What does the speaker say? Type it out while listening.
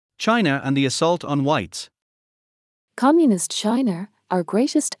China and the assault on whites. Communist China, our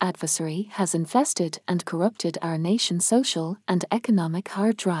greatest adversary, has infested and corrupted our nation's social and economic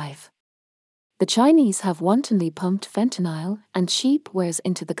hard drive. The Chinese have wantonly pumped fentanyl and sheep wares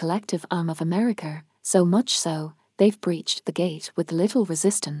into the collective arm of America, so much so, they've breached the gate with little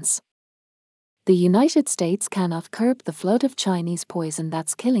resistance. The United States cannot curb the flood of Chinese poison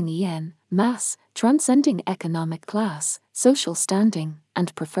that's killing en masse, transcending economic class, social standing,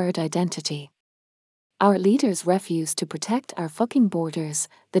 and preferred identity. Our leaders refuse to protect our fucking borders,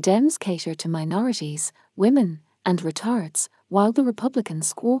 the Dems cater to minorities, women, and retards, while the Republicans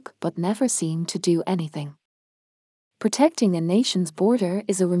squawk but never seem to do anything. Protecting a nation's border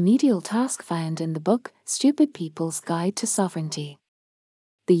is a remedial task found in the book Stupid People's Guide to Sovereignty.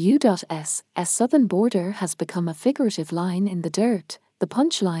 The U.S. southern border has become a figurative line in the dirt, the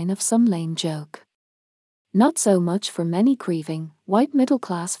punchline of some lame joke. Not so much for many grieving, white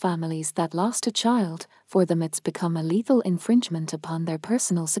middle-class families that lost a child, for them it's become a lethal infringement upon their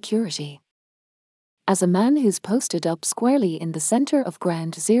personal security. As a man who's posted up squarely in the center of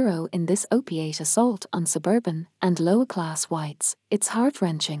ground zero in this opiate assault on suburban and lower-class whites, it's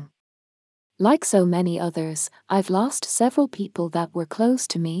heart-wrenching. Like so many others, I've lost several people that were close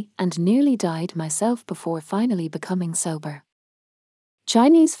to me and nearly died myself before finally becoming sober.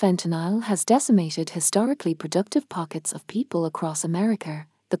 Chinese fentanyl has decimated historically productive pockets of people across America,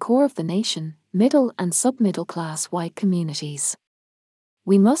 the core of the nation, middle and sub-middle class white communities.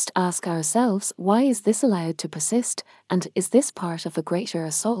 We must ask ourselves, why is this allowed to persist, and is this part of a greater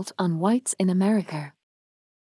assault on whites in America?